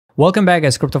Welcome back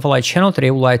guys, CryptoFly channel.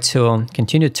 Today we'd like to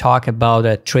continue to talk about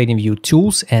TradingView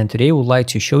tools, and today we'd like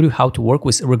to show you how to work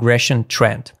with regression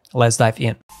trend. Let's dive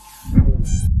in.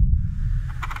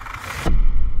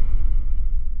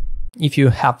 If you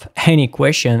have any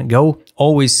question, go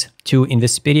always to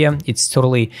Investopedia. It's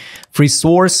totally free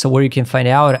source where you can find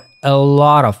out a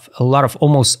lot of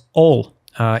almost all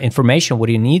information what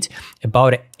you need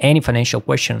about any financial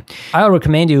question. I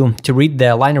recommend you to read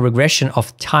the Linear Regression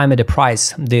of Time at the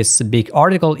Price, this big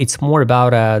article. It's more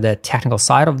about the technical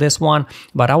side of this one,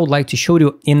 but I would like to show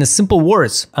you in the simple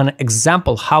words an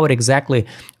example how it exactly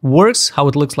works, how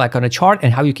it looks like on a chart,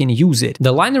 and how you can use it.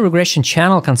 The Linear Regression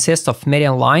channel consists of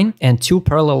median line and two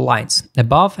parallel lines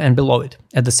above and below it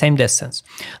at the same distance.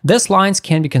 These lines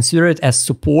can be considered as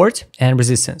support and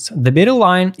resistance. The middle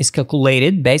line is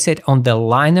calculated based on the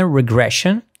linear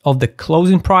regression of the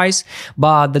closing price,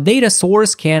 but the data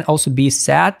source can also be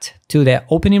set to the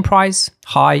opening price,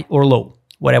 high or low,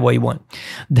 whatever you want.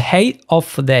 The height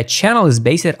of the channel is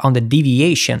based on the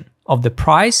deviation of the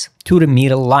price to the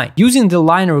middle line. Using the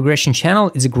linear regression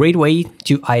channel is a great way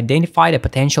to identify the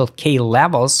potential K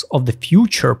levels of the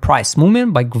future price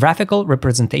movement by graphical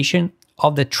representation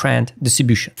of the trend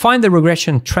distribution. Find the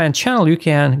regression trend channel. You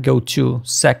can go to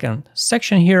second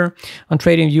section here on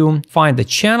TradingView, find the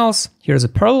channels. Here's a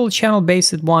parallel channel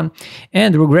based one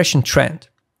and the regression trend.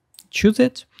 Choose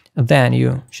it. Then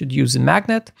you should use the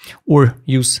magnet or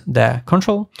use the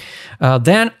control.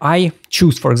 Then I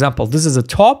choose, for example, this is a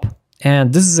top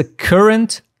and this is a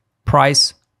current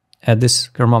price at this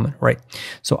current moment, right?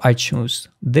 So I choose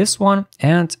this one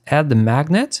and add the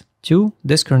magnet to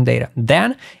this current data.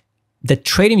 Then the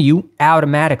TradingView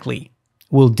automatically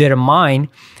will determine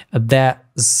the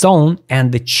zone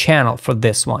and the channel for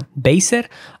this one based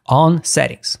on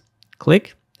settings.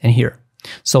 Click and here.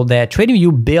 So the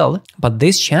TradingView build, but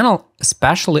this channel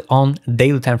especially on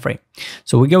daily time frame.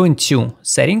 So we go into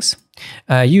settings.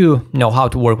 You know how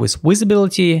to work with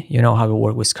visibility. You know how to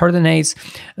work with coordinates.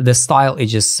 The style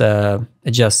is just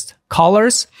adjust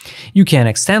colors. You can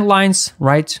extend lines,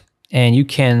 right? And you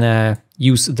can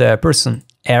use the person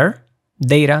error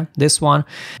data, this one.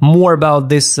 More about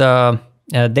this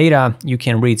data you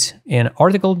can read in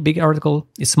article, big article.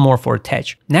 It's more for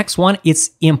attach. Next one, it's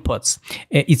inputs.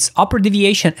 It's upper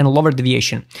deviation and lower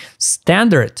deviation.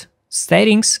 Standard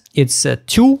settings, it's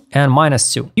 2 and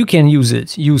 -2. You can use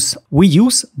it. We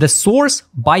use the source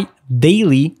by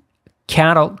daily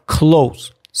candle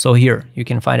close. So here you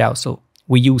can find out. So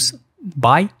we use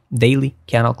by daily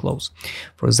candle close.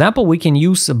 For example, we can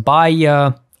use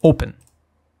by open.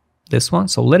 This one,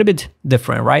 so a little bit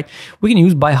different, right? We can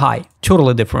use by high,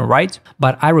 totally different, right?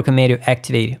 But I recommend you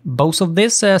activate both of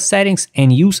these settings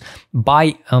and use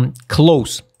by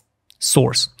close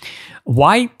source.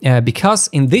 Why? Because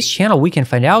in this channel, we can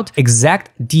find out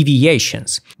exact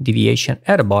deviations. Deviation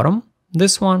at the bottom,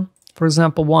 this one, for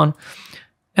example, one,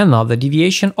 another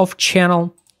deviation of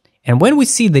channel. And when we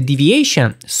see the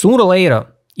deviation, sooner or later,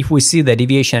 if we see the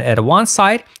deviation at one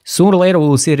side, sooner or later we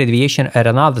will see the deviation at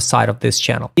another side of this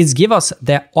channel. It gives us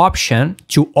the option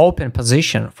to open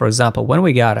position. For example, when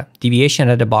we got a deviation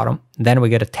at the bottom, then we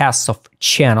get a test of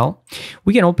channel,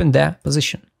 we can open the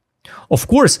position. Of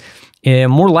course,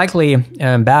 more likely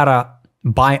better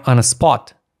buy on a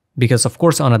spot, because of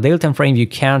course on a daily time frame you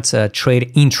can't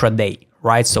trade intraday.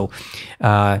 Right, so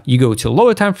you go to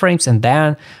lower time frames and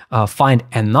then find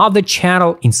another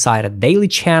channel inside a daily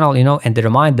channel, you know, and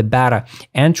determine the better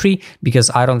entry,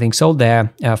 because I don't think so. The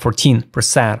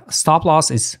 14% stop loss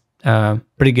is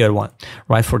pretty good one,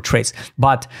 right, for trades.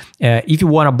 But if you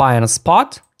want to buy on a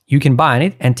spot, you can buy on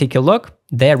it and take a look.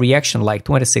 Their reaction like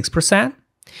 26%,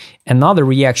 another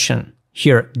reaction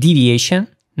here, deviation.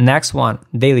 Next one,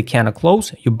 daily candle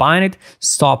close, you buy it,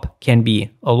 stop can be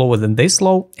lower than this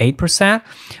low, 8%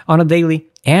 on a daily,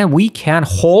 and we can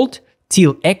hold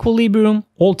till equilibrium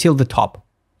or till the top.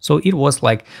 So it was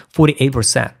like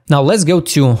 48%. Now let's go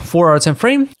to 4 hour time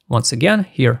frame. Once again,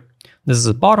 here, this is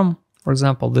a bottom, for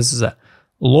example, this is a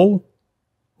low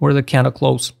where the candle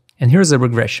close, and here's a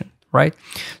regression. Right?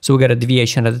 So we got a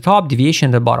deviation at the top, deviation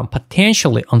at the bottom.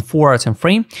 Potentially on 4 hour time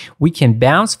frame, we can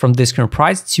bounce from this current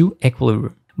price to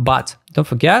equilibrium. But don't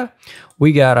forget,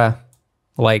 we got a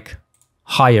like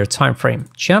higher time frame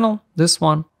channel, this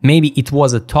one. Maybe it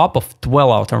was a top of 12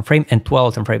 hour time frame, and 12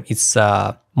 hour time frame is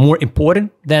more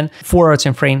important than 4 hour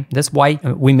time frame. That's why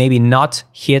we maybe not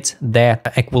hit the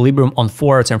equilibrium on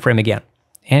 4 hour time frame again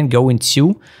and go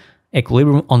into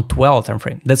equilibrium on 12 time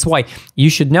frame. That's why you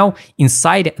should know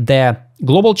inside the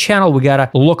global channel, we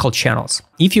got local channels.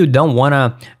 If you don't want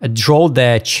to draw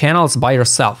the channels by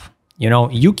yourself, you know,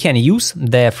 you can use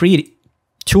the free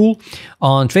tool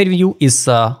on TradingView is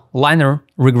Linear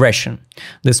Regression.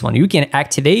 This one you can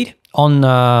activate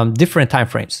on different time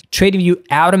frames. TradingView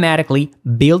automatically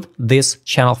build this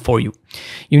channel for you.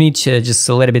 You need to just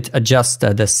a little bit adjust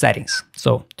the settings.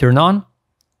 So turn on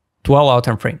 12-hour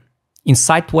time frame.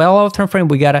 Inside 12-hour time frame,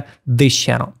 we got this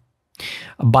channel.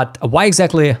 But why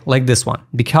exactly like this one?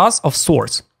 Because of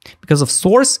source. Because of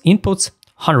source inputs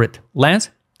 100, length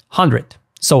 100.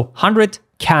 So 100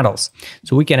 candles.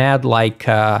 So we can add like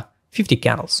 50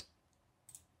 candles.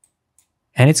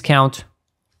 And it's count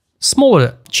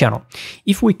smaller channel.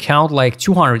 If we count like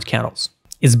 200 candles,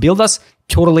 it's build us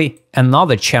totally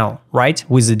another channel, right?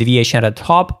 With the deviation at the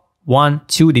top, 1,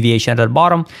 2 deviation at the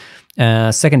bottom,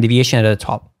 second deviation at the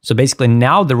top. So basically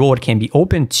now the road can be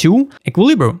open to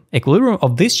equilibrium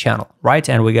of this channel, right?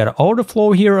 And we got order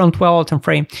flow here on 12-hour time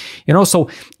frame. You know, so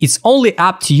it's only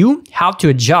up to you how to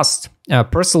adjust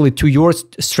personally to your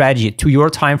strategy, to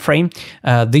your time frame,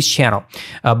 this channel.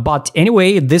 But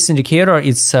anyway, this indicator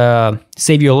is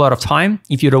save you a lot of time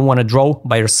if you don't want to draw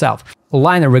by yourself.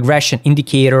 Linear regression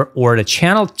indicator or the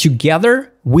channel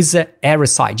together with the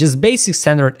RSI, just basic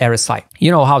standard RSI.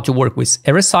 You know how to work with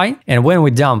RSI, and when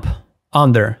we dump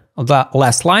under the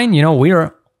last line, you know, we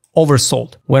are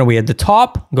oversold. When we're at the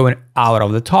top, going out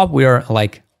of the top, we are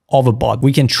like overbought.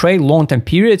 We can trade long-term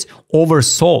periods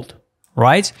oversold,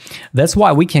 right? That's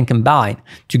why we can combine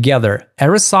together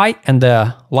RSI and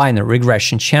the linear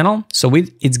regression channel. So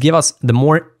it gives us the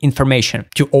more information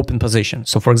to open position.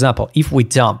 So for example, if we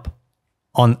dump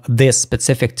on this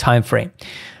specific time frame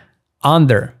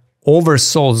under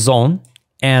oversold zone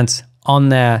and on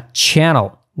the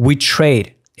channel we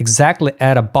trade exactly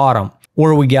at a bottom,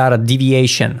 or we got a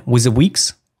deviation with the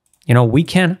weeks, you know, we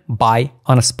can buy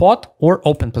on a spot or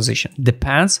open position.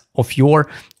 Depends of your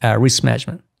risk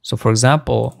management. So for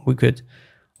example, we could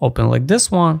open like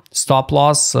this one. Stop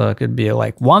loss could be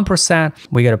like 1%.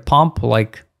 We get a pump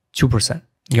like 2%.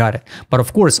 Got it. But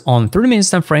of course, on 30 minutes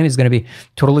time frame, it's going to be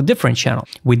totally different channel.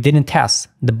 We didn't test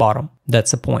the bottom.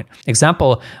 That's the point.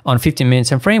 Example, on 15 minutes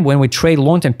time frame, when we trade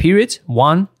long-term periods,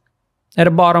 one at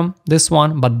the bottom, this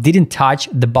one, but didn't touch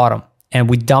the bottom, and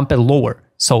we dump it lower.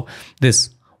 So this,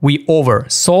 we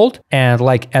oversold and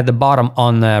like at the bottom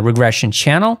on the regression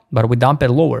channel, but we dump it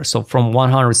lower. So from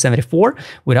 174,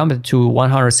 we dump it to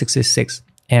 166,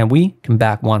 and we come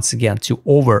back once again to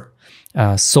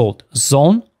sold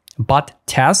zone, but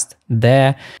test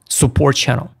the support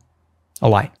channel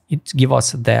align. It gives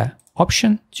us the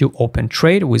option to open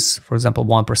trade with, for example,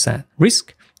 1%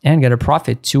 risk and get a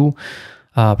profit 2%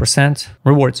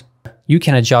 rewards. You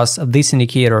can adjust this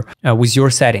indicator with your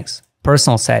settings,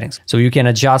 personal settings. So you can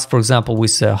adjust, for example,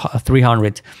 with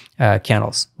 300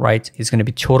 candles, right? It's going to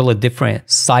be totally different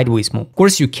sideways move. Of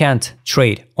course, you can't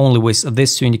trade only with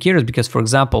these two indicators because, for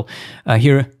example,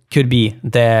 here could be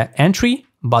the entry,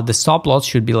 but the stop loss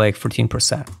should be like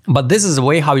 14%. But this is a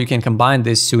way how you can combine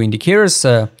these two indicators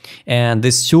and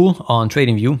this tool on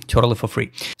TradingView totally for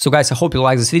free. So guys, I hope you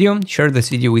like this video. Share this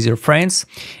video with your friends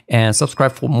and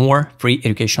subscribe for more free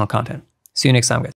educational content. See you next time, guys.